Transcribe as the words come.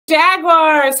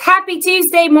Jaguars, happy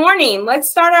Tuesday morning. Let's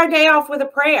start our day off with a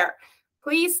prayer.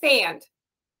 Please stand.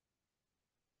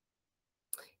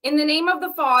 In the name of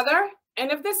the Father,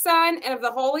 and of the Son, and of the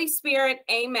Holy Spirit,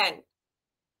 amen.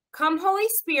 Come, Holy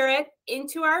Spirit,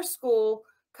 into our school.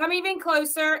 Come even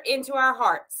closer into our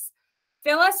hearts.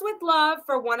 Fill us with love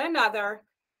for one another.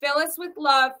 Fill us with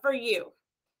love for you.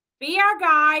 Be our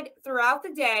guide throughout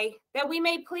the day, that we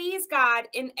may please God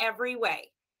in every way.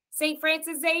 St.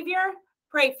 Francis Xavier,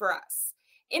 pray for us.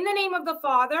 In the name of the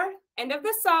Father, and of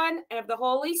the Son, and of the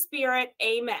Holy Spirit,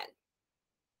 amen.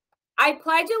 I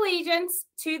pledge allegiance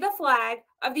to the flag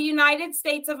of the United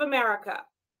States of America,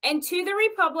 and to the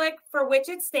republic for which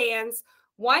it stands,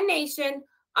 one nation,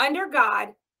 under God,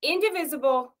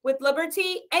 indivisible, with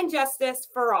liberty and justice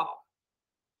for all.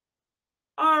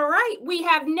 All right, we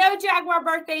have no Jaguar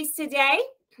birthdays today.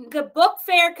 The book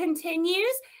fair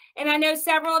continues, and I know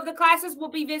several of the classes will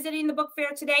be visiting the book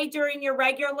fair today during your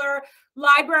regular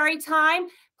library time.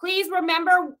 Please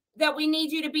remember that we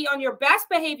need you to be on your best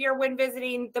behavior when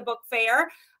visiting the book fair.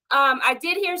 I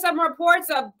did hear some reports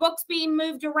of books being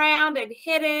moved around and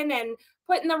hidden and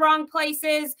put in the wrong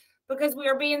places because we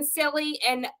are being silly,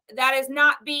 and that is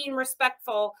not being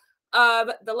respectful of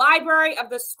the library, of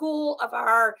the school, of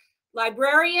our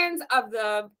librarians, of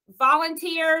the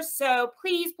volunteers. So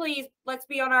please, let's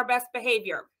be on our best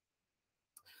behavior.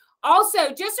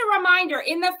 Also, just a reminder,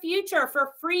 in the future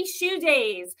for free shoe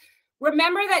days,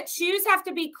 remember that shoes have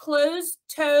to be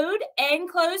closed-toed and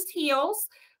closed heels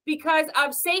because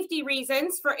of safety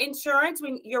reasons for insurance.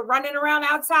 When you're running around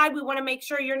outside, we want to make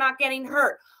sure you're not getting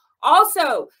hurt.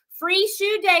 Also, free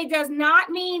shoe day does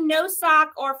not mean no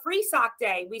sock or free sock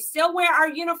day. We still wear our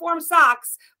uniform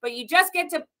socks, but you just get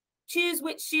to choose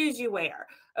which shoes you wear.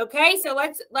 Okay, so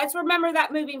let's remember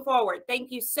that moving forward.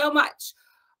 Thank you so much.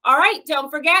 All right,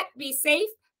 don't forget, be safe,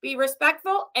 be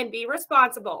respectful, and be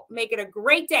responsible. Make it a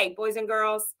great day, boys and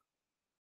girls.